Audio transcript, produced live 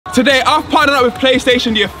Today, I've partnered up with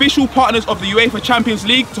PlayStation, the official partners of the UEFA Champions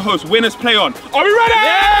League, to host Winners Play On. Are we ready?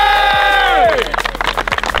 Yay!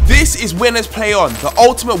 This is Winners Play On, the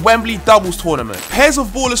ultimate Wembley Doubles tournament. Pairs of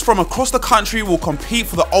ballers from across the country will compete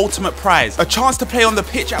for the ultimate prize, a chance to play on the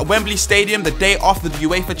pitch at Wembley Stadium the day after the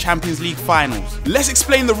UEFA Champions League Finals. Let's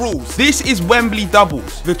explain the rules. This is Wembley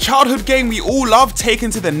Doubles, the childhood game we all love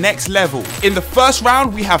taken to the next level. In the first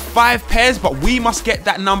round, we have 5 pairs, but we must get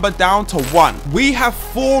that number down to 1. We have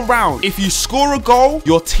 4 rounds. If you score a goal,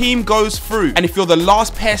 your team goes through, and if you're the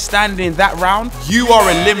last pair standing in that round, you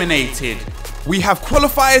are eliminated. We have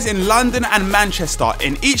qualifiers in London and Manchester.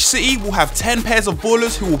 In each city, we'll have 10 pairs of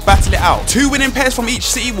ballers who will battle it out. 2 winning pairs from each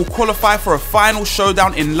city will qualify for a final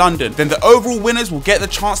showdown in London. Then the overall winners will get the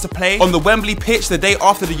chance to play on the Wembley pitch the day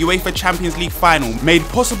after the UEFA Champions League Final, made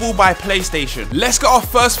possible by PlayStation. Let's get our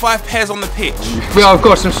first 5 pairs on the pitch. Well, I've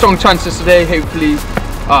got some strong chances today, hopefully.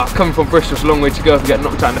 Coming from Bristol, it's a long way to go if we get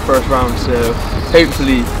knocked out in the first round, so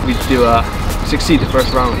hopefully we do succeed the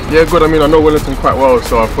first round. Yeah, good. I mean, I know Wellington quite well,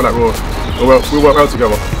 so I feel like we work well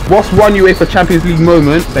together. What's one UEFA Champions League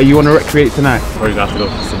moment that you want to recreate tonight? Probably have to go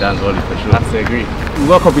for Sudan's volley for sure. I have to agree. We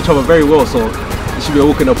work off each other very well, so it should be a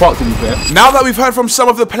walk in the park to be fair. Now that we've heard from some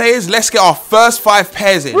of the players, let's get our first 5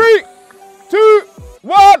 pairs in. 3, 2,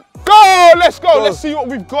 1, go! Let's go. Let's see what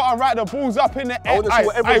we've got. Alright, the ball's up in the air.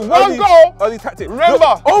 One goal. Early tactic. Remember.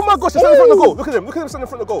 Look, oh my gosh, they're standing in front of the goal. Look at them. Look at them standing in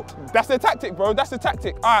front of the goal. That's the tactic, bro. That's the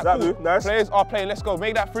tactic. Alright, cool. Nice. Players are playing. Let's go.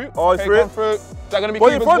 Make that through. Oh, okay, gone through. Is that going to be ball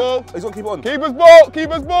keeper's ball? He's going to keep it on. Keeper's ball.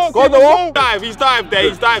 Keeper's ball. Go on, ball. He's dived there.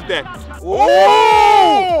 He's dived there.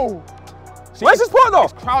 Oh! See, where's his partner?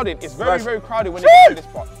 It's crowded. It's very, very crowded when they get to this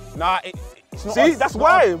part. Nah, it's not. See, that's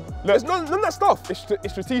why. Look, there's none of that stuff. It's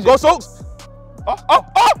strategic. Go, Soaks. Oh,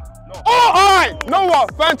 alright! Noah,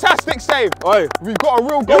 fantastic save. Oi. We've got a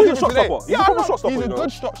real goal. He's a shot stopper. Yeah, he's a proper shot stopper. He's a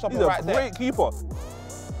good shot stopper right there. He's a great keeper.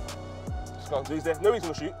 Let's go. He's there. No, he's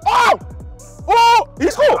going to shoot. Oh! Oh! He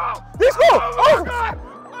scored! He scored! Oh!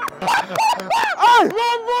 Hey!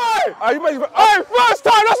 My boy! Hey, first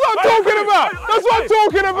time! That's what I'm talking about! That's what I'm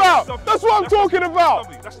talking about! That's what I'm talking about!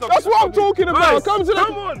 That's what I'm talking about! Come to the...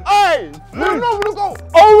 Hey! Phenomenal goal!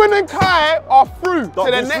 Owen and Kai are through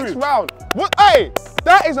to the next round. What? Hey!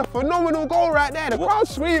 That is a phenomenal goal right there. The crowd's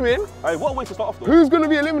screaming. Hey, what a way to start off though. Who's going to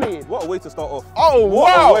be eliminated? What a way to start off. Oh, what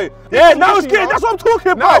wow. A way. Yeah, now it's getting, that's what I'm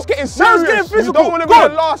talking about. Now it's getting serious. Now it's getting physical. You don't want to be the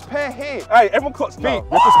last pair here. Hey, everyone cuts now.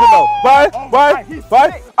 Let's just now. Bye.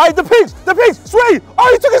 Hey, the pigs, sway. Oh,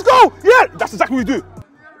 he took his goal. Yeah, that's exactly what we do.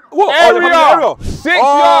 What? Area. 6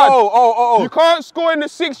 yards. Oh. You can't score in the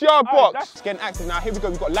 6-yard box. It's getting active now. Here we go.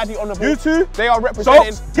 We've got Laddie on the ball. You two. They are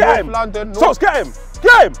representing North London. Sox, get him.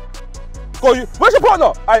 Get him. Go, you. Where's your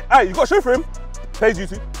partner? Hey, you got to show for him. Plays you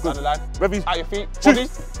two. Down the line. Revy's. At your feet. Shoot.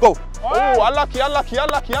 Go. Oh, unlucky.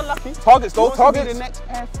 Targets though, targets. The next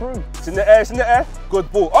pair through. It's in the air,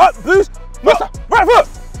 Good ball. Oh, Blues. No. Right foot.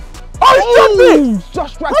 Oh, he's jumped it.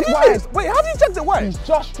 Just dragged it wide. Wait, how did he drag it wide? He's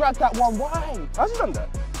just dragged that one wide. How's he done that?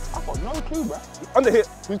 I've got no clue, bro. Under hit.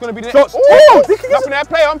 Who's going to be the next? Oh! Nothing there.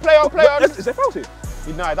 Play on. Is there foul here?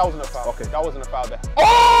 No, that wasn't a foul. Okay. That wasn't a foul there.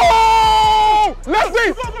 Oh!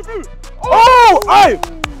 Lefty! Oh! Hey!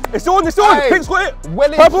 It's on. Pink's got it.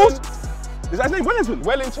 Wellington. Purples. Is that his name? Wellington?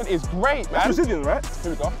 Wellington is great, man. That's Brazilian, right?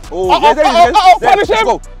 Here we go. Oh, there he is. Punish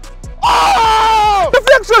him! Oh!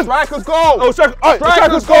 Deflection! Striker's goal! Oh,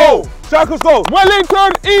 striker's goal! Striker's goal!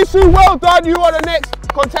 Wellington, Isu, well done. You are the next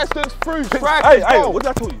contestants through. Striker's goal. Hey, what did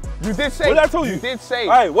I tell you? You did say. What did I tell you? You did say.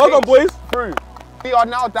 Hey, well done, boys. Through. We are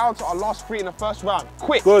now down to our last 3 in the first round.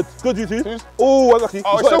 Quick. Good, you two. Oh, unlucky.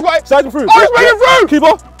 Oh, still got it. Slide him through. Oh, he's running through.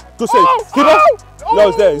 Keeper. Good save. Keeper. No,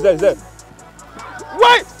 he's there.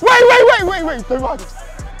 Wait. Don't run.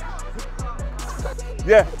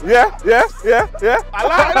 Yeah. I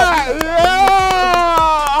like that.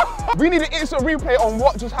 Yeah. We need an instant replay on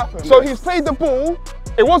what just happened. So he's played the ball.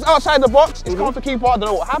 It was outside the box. It's come off the keeper. I don't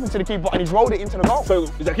know what happened to the keeper, and he's rolled it into the goal. So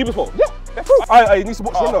is that keeper's fault? Yeah, they're through. He needs to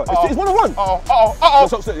box run now. It's 1-on-1. Oh.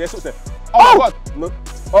 Sock's there. Oh, God. No.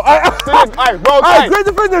 Well done. Great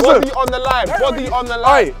defender, sir. Body on the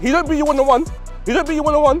line. He don't beat you 1-on-1.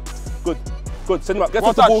 Good. Send him up. Get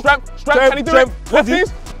off the ball. Strength. Can he do it?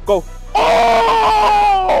 Lefties. Go.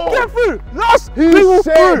 Oh! Get through. Last. He's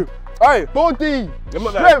through. Hey. Body.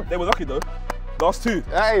 Strength. They were lucky though. Last 2.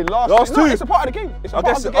 Hey, last 2. It's a part of the game.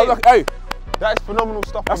 Hey. That is phenomenal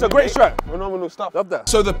stuff. That's a great strat. Phenomenal stuff. Love that.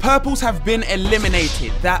 So the purples have been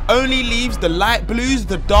eliminated. That only leaves the light blues,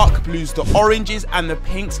 the dark blues, the oranges and the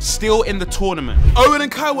pinks still in the tournament. Owen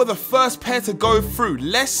and Kai were the first pair to go through.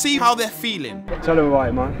 Let's see how they're feeling. Tell them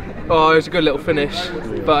right, man. Oh, it was a good little finish,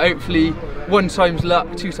 but hopefully 1 time's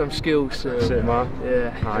luck, 2 times skill. So That's it, man.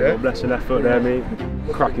 yeah. Ah, you got to bless your left foot there, mate.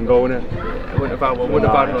 Cracking goal, innit? Yeah, wasn't a bad one.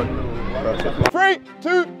 Wasn't a bad one. 3,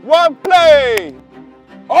 2, 1, play!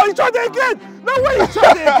 Oh, he tried it again! No way, he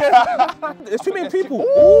tried it again! There's too many people.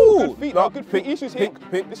 Good feet, no, good feet. Issues here.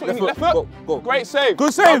 Pink. This one, left foot. Go. Great save.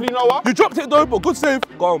 Good save. Lovely, Noah. You dropped it though, but good save.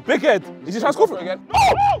 Go on, big head. Is he trying to score for it again?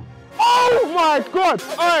 Oh! Oh my God!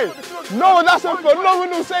 Hey, no, that's a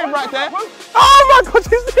phenomenal save right there. Oh my God,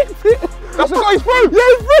 he's nicked it. That's a goal. He's through. Yeah,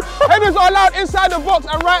 he's through. Headers are allowed inside the box,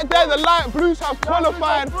 and right there, the Light Blues have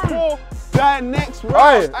qualified for the next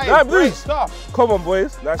round. Hey, Light great Blues. stuff. Come on,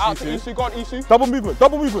 boys. Nice Out to Isu. Isu. Go on, Isu. Double movement.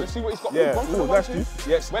 Let's see what he's got. Yeah, One for the nice, 1-2. dude.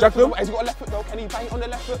 Yes, Well, jack him. has he got a left foot though? Can he bang it on the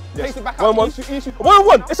left foot? Yes. Takes it back out. 1-1. Isu.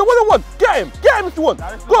 1-on-1. It's a 1-on-1. Get him if you want.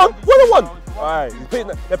 Go on, 1-on-1. Alright,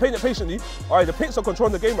 they're playing it patiently. Alright, the Pinks are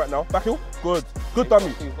controlling the game right now. Back heel. Good dummy.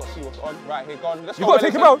 He's got to see what's on. Right here, gone. Let's You go, got to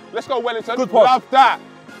take him Wellington. out. Let's go, Wellington. Good pass. Love that.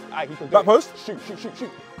 Aye, he can do Back it. post. Shoot.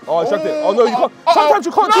 Oh, he shagged it. Oh no, you can't. Sometimes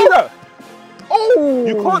you can't do that. Oh!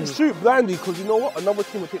 You can't shoot blindly because you know what? Another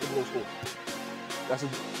team will take the ball score. That's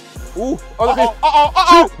a. Ooh.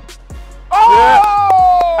 Shoot.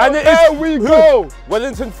 Oh! And it there is we who? go.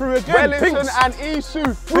 Wellington through again. Wellington Pinks. and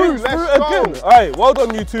Isu through. Pinks Let's through go. again. Alright, well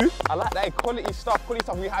done you two. I like that. Quality stuff.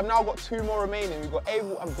 We have now got 2 more remaining. We've got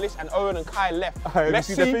Abel and Bliss and Owen and Kai left. Let's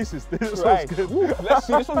see their faces. This Right. one's good. Ooh, let's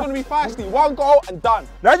see. This one's going to be feisty. 1 goal and done.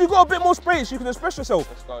 Now you've got a bit more space. You can express yourself.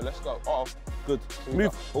 Let's go. Uh-oh. Good.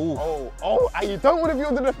 Move. Ooh. Oh, and you don't want to be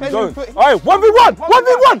on the defending Don't. foot. Alright, 1v1.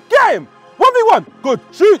 1v1. Get him. 1v1. Good.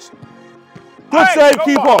 Shoot. Good save,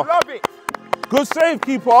 keeper. Love it. Good save,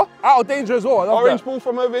 keeper. Out of danger as well. I love Orange that. ball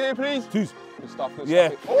from over here, please. Twos. Good stuff.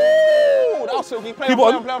 Yeah. Oh, that was silky. Play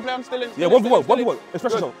on. Still in. Yeah, 1v1.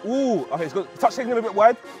 Express yourself. Ooh. Okay, it's good. Touch taking a bit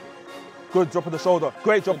wide. Good drop of the shoulder.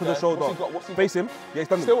 Great drop of the shoulder. What's he got? Face him. Yeah, he's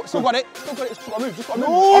done Still it. got it. Just got to move. Oh no!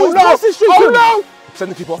 Oh no!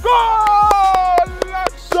 Send the keeper. Goal!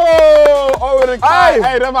 Let's go! Owen and Kai.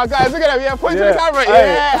 Hey, they're my guys. Look at them. Yeah, point to the camera.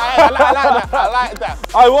 Yeah, I like that.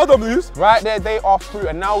 Alright, well done, Blues. Right there, they are through,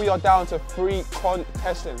 and now we are down to 3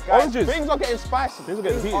 contestants. Guys, Oranges. things are getting spicy. Things are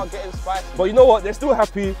getting heated. spicy. But you know what? They're still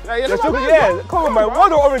happy. Yeah, They're still, come on, yeah, come on, man. Well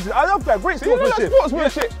done, Oranges. I love that. Great See, look at sportsmanship.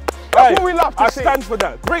 sportsmanship. That's what we love to I see. stand for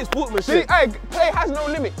that. Great See, sportsmanship. hey, play has no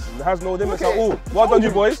limits. It has no limits Look at at all. it. Well done,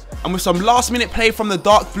 you boys. And with some last minute play from the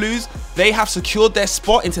Dark Blues, they have secured their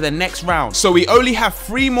spot into the next round. So we only have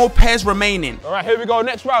 3 more pairs remaining. All right, here we go.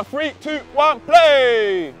 Next round. 3, 2, 1,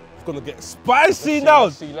 play. It's gonna get spicy now.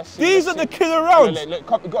 These are the killer rounds. Look,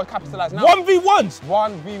 you've got to capitalise now. 1v1s.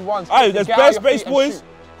 1v1s. Hey, there's bare space, boys.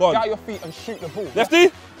 Go on. Get out your feet and shoot the ball.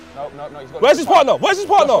 Lefty. No, he's got Where's his partner? Where's his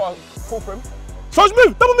partner? Pull for him. Charge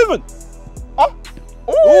move. Double movement. Oh.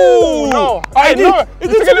 Ooh. No. I know. It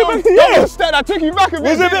It's did a little take yeah. double step that took you back a bit.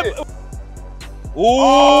 Was it a didn't bit? it? Ooh.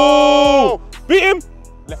 Oh. Beat him.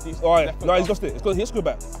 Lefties. All right. Left foot No, he's down. lost it. It's good. He's good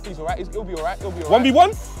back. He's all right. He'll be all right.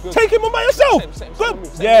 1v1. Good. Take him on by yourself. Set him, Good.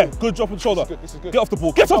 move, Yeah. move. Good drop on the shoulder. This is good. Get off the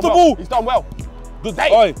ball. Get He's off the done ball. well. He's done well. Good. Hey.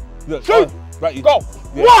 All right. Look, Shoot. Right. Go.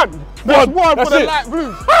 Yeah. One. That's one That's for the it. Light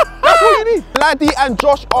Blues. That's what you need. Laddie and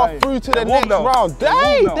Josh are through to the next now. round.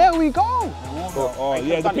 Hey, there we go. Oh,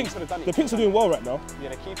 yeah. The Pinks are doing well right now. Yeah,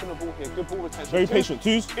 they're keeping the ball here. Good ball retention. Very patient.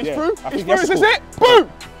 Twos. It's yeah. through. I It's think through. that's This is cool. it.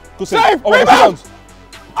 Boom. Good save. Save. Oh, Rebound.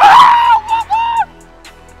 my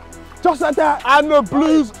Just like that. And the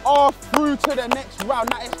Blues are through to the next round.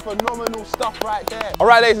 That is phenomenal stuff right there. All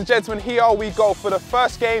right, ladies and gentlemen, here we go for the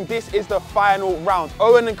first game. This is the final round.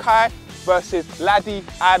 Owen and Kai versus Laddie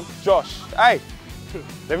and Josh. Hey,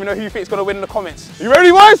 let me know who you think is going to win in the comments. You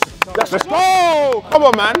ready, boys? Let's go. Come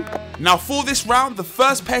on, man. Now for this round, the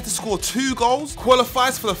first pair to score 2 goals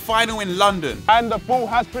qualifies for the final in London. And the ball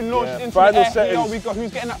has been launched into final the air. settings. Here we go.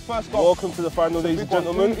 Who's getting that first goal? Welcome to the final, ladies and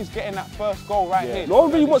gentlemen. Who is getting that first goal right here? No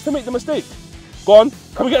one really wants to make the mistake. Go on.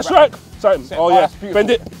 Can we get a strike? Simon. Oh, yeah. that's beautiful. Bend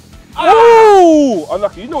it. Oh!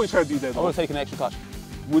 Unlucky. You know what he's trying to do there, I'm though. going to take an extra touch.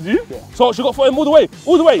 Would you? Yeah. So she got for him all the way.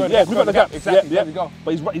 All the way. Go Yeah, left, move go at the left. gap. Exactly. Yeah, There we go.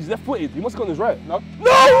 But he's left-footed. He must have gone his right. No. No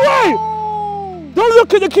way! Don't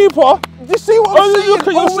look at the keeper. You see what I'm saying? Look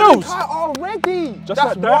at yourselves. Already. Just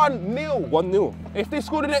That's like that. 1-0. 1-0. If they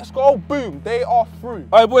score the next goal, boom, they are through.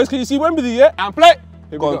 All right, boys, can you see Wembley yet? And play. Here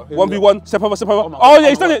we Go go. on. Here we go. 1v1. Step over, step over. my Oh, God. yeah,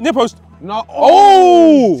 he's done it. Near post. No.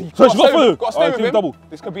 Oh! So she's got stay through. with him. Got to stay with him. Double.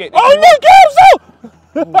 This could be it. Oh, no, get himself!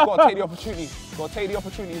 We've got to take the opportunity. Got to take the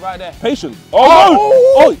opportunity right there. Patient. Oh,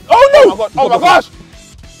 no! Oh, no! Oh my God. Oh my gosh.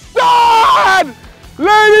 Done!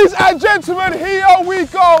 Ladies and gentlemen, here we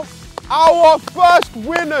go. Our first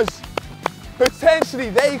winners. Potentially,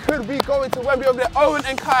 they could be going to Wembley over there. Owen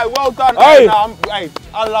and Kai, well done. Hey. Hey,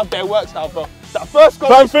 I love their work style, bro. That first goal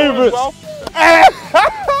Fan was scored as favourites.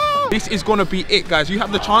 well. This is gonna be it, guys. You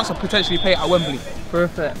have the chance to potentially play it at Wembley.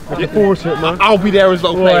 Perfect. Looking forward to it, man. I'll be there as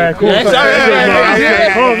well.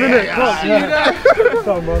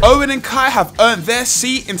 Owen and Kai have earned their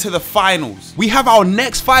seat into the finals. We have our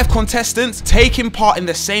next 5 contestants taking part in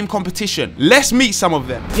the same competition. Let's meet some of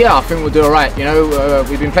them. Yeah, I think we'll do alright. You know,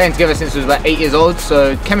 we've been playing together since we was about 8 years old,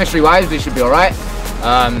 so chemistry-wise, we should be alright.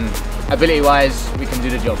 Ability-wise, we can do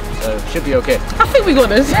the job, so should be okay. I think we got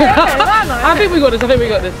this. I think we got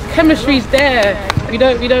this. Chemistry's there. We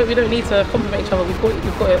don't need to compliment each other. We've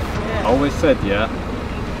got it. I always said, yeah,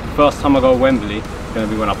 first time I go to Wembley, it's going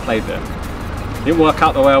to be when I played there. Didn't work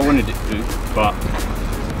out the way I wanted it to, but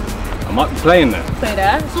I might be playing there. Play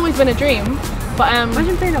there. It's always been a dream. But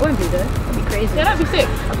imagine playing at Wembley though. That'd be crazy. Yeah, that'd be sick.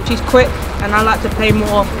 She's quick, and I like to play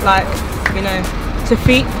more like, you know, to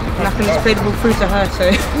feet, and I can just play the ball through to her. So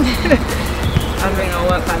I think I'll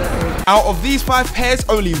work like that. Out of these 5 pairs,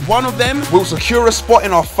 only one of them will secure a spot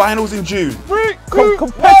in our finals in June.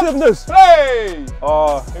 Competitiveness. Play.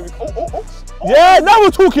 Here we go. Yeah, now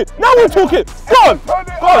we're talking. Go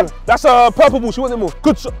on. That's a purple ball. She wanted more.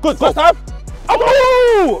 Good. First time.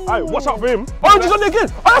 Oh! Hey, watch out for him. Orange is on there again.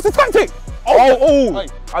 Oh, that's a tactic. Oh.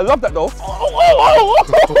 I love that though.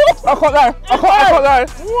 I can't lie.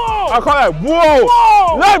 Whoa.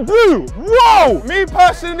 Light blue. Whoa. Me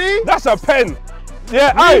personally, That's a pen.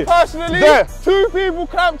 Yeah, me personally, there. 2 people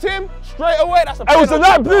clamped him straight away. That's a penalty. It was a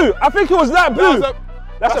light blue. I think it was light blue.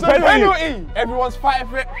 That's a penalty. penalty. Everyone's fighting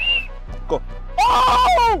for it. Go.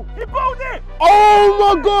 Oh! He bowled it! Oh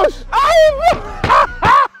my gosh!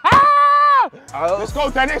 Let's go,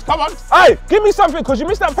 Dennis, come on! Hey, give me something, because you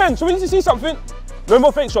missed that pen, so we need to see something. No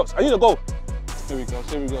more fake shots, I need a goal. Here we go.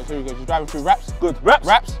 Just driving through raps. Good,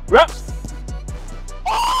 raps.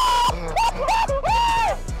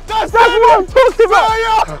 That's what I'm talking about!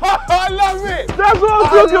 I love it! That's what I'm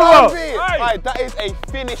talking about! Right, that is a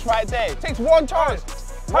finish right there. It takes one chance.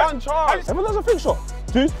 One chance. Everyone has a fake shot.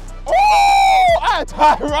 2. Oh!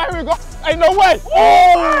 Right, we go. Ain't no way!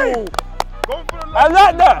 Oh! I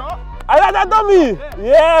like that! I like that dummy!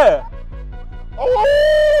 Yeah!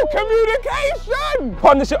 Oh! Communication!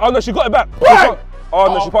 Punish it. Oh no, she got it back. Oh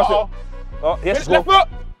no, she passed it. Oh, yes, left foot!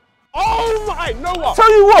 Oh my! Noah!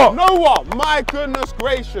 Tell you what! Noah! My goodness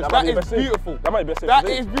gracious! That is beautiful. That might be best. That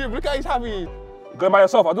is beautiful. Look how he's having. You're going by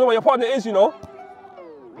yourself. I don't know where your partner is, you know.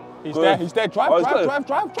 He's there. Drive.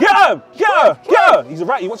 Get her! He's a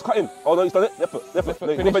right. He wants to cut in. Oh no, he's done it. Left foot.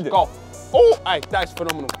 Finish, go. Oh, hey, that's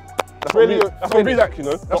phenomenal. That's brilliant. That's what Breeze you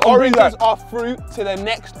know. The Oranges are through to the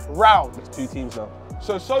next round. It's 2 teams now.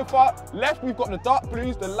 So far, left we've got the dark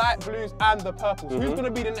blues, the light blues, and the purples. Who's going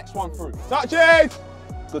to be the next one through? Touch it!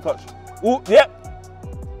 Good touch. Ooh, yep.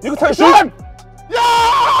 You can touch it.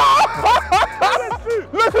 Yeah!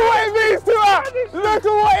 Look at what it means to her! Look at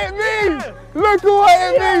what it means! Look at what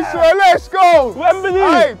it means to her! Let's go! Wembley!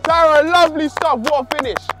 Hey, Tara, lovely stuff. What a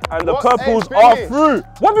finish! And the purples are through.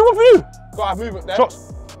 1v1 for you! Got to have movement there.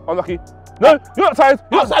 Shots. Unlucky. No, you're not tired.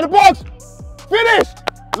 Outside the box! Finished!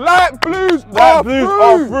 Light blues are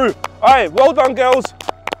through! Alright, well done, girls.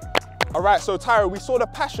 Alright, so Tyra, we saw the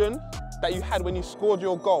passion that you had when you scored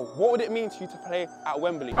your goal. What would it mean to you to play at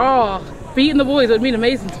Wembley? Oh, beating the boys would mean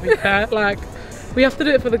amazing to be fair. Like, we have to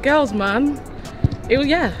do it for the girls, man.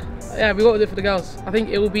 Yeah, we got to do it for the girls. I think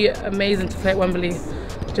it will be amazing to play at Wembley.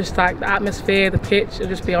 Just like the atmosphere, the pitch, it'll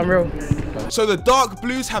just be unreal. So the dark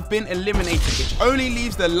blues have been eliminated, which only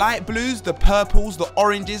leaves the light blues, the purples, the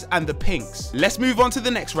oranges, and the pinks. Let's move on to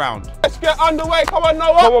the next round. Let's get underway. Come on,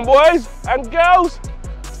 Noah. Come on, boys and girls.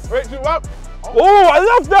 Rachel up. Oh, I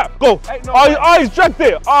love that. Go. Oh, he's dragged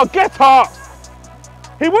it. Oh, get up.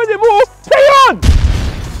 He wanted more. Play on.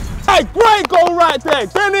 Hey, great goal right there.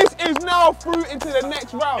 Dennis is now through into the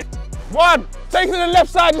next round. 1. Take it to the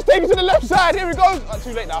left side. Just take it to the left side. Here it goes. Oh,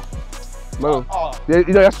 too late now. No. Yeah,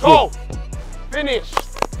 you know, that's go. Finish.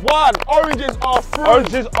 1. Oranges are through.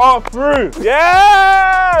 Oranges are through.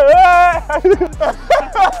 Yeah.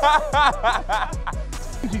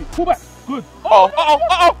 Pull back. Good. Oh.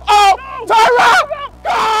 Tyra!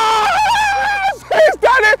 Yes! He's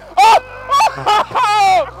done it!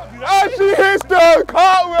 And she hits the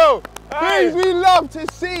cartwheel. Things we love to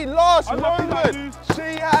see. Last moment,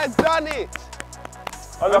 she has done it.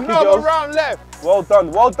 Another round left. Well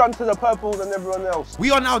done to the purples and everyone else.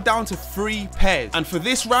 We are now down to 3 pairs, and for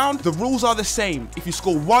this round, the rules are the same. If you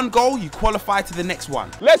score 1 goal, you qualify to the next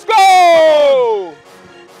one. Let's go!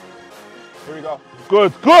 Here we go.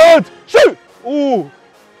 Good. Shoot! Ooh.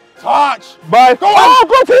 Touch. Bye. Go on. Oh,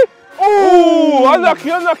 got it. Ooh,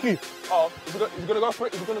 unlucky. Oh, he's gonna go for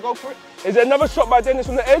it. Is there another shot by Dennis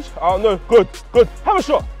on the edge? Oh no. Good. Have a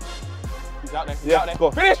shot. He's out there.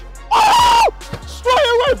 Go. Finish. Oh! Straight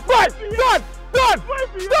away, bang! Done! Done!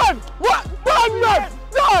 Done! What? Done, man!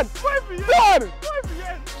 Done! Done!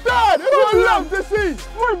 Done! That's what I love to see!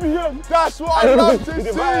 That's what I love to see!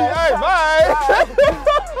 Hey, bye!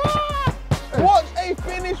 What a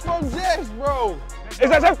finish from Jess, bro! Is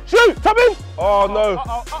that time? Shoot! Tap in! Oh, no.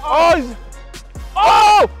 Oh!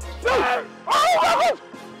 Oh!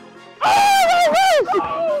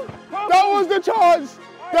 That was the chance!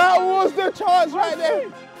 That was the chance right there!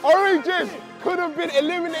 Oranges could have been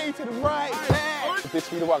eliminated right there! Could this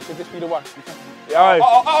be the one? Could this be the one? Yeah,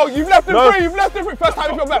 oh, you've left him free! You've left him free! First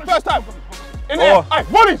time if you're back, first time! In there! Hey,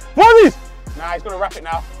 volleys! Volleys! Nah, he's gonna wrap it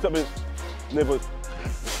now. Tap in. Neighbours.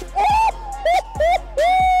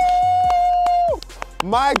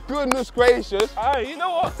 My goodness gracious. Hey, you know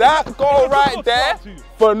what? That goal right there,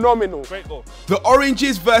 phenomenal. Great goal. The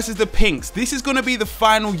oranges versus the pinks. This is going to be the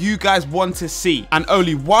final you guys want to see. And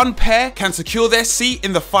only one pair can secure their seat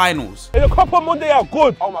in the finals. In the cup on Monday out,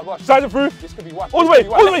 good. Oh my gosh. Side it through. This could be one. All the way,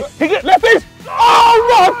 all the way. He get lefties. Oh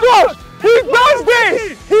my gosh! He does this!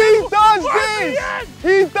 He does this!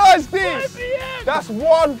 He does this! That's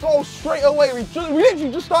one goal straight away. We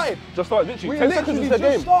literally just started. Just started, literally. We 10 seconds literally into the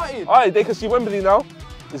just game. started. Alright, they can see Wembley now.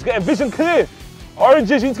 It's getting vision clear.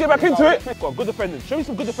 Oranges, you need to get back into it. Got good defending. Show me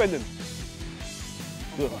some good defending.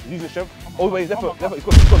 Good. Using strength. All the way, left foot. He's got.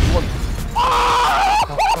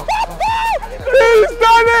 He's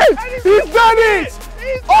done it! He's done it!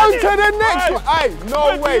 On to the next one. Hey,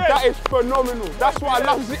 no way. That is phenomenal. That's what I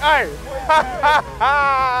love to see. Hey.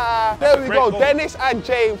 There we go. Dennis and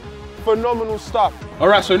James. Phenomenal stuff. All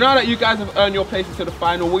right, so now that you guys have earned your places to the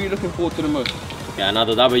final, what are you looking forward to the most? Yeah,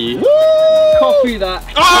 another W. Copy that.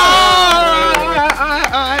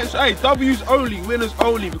 Hey, W's only, winners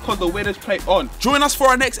only, because the winners play on. Join us for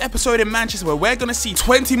our next episode in Manchester, where we're going to see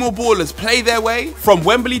 20 more ballers play their way from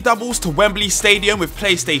Wembley Doubles to Wembley Stadium with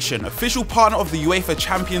PlayStation, official partner of the UEFA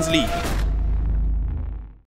Champions League.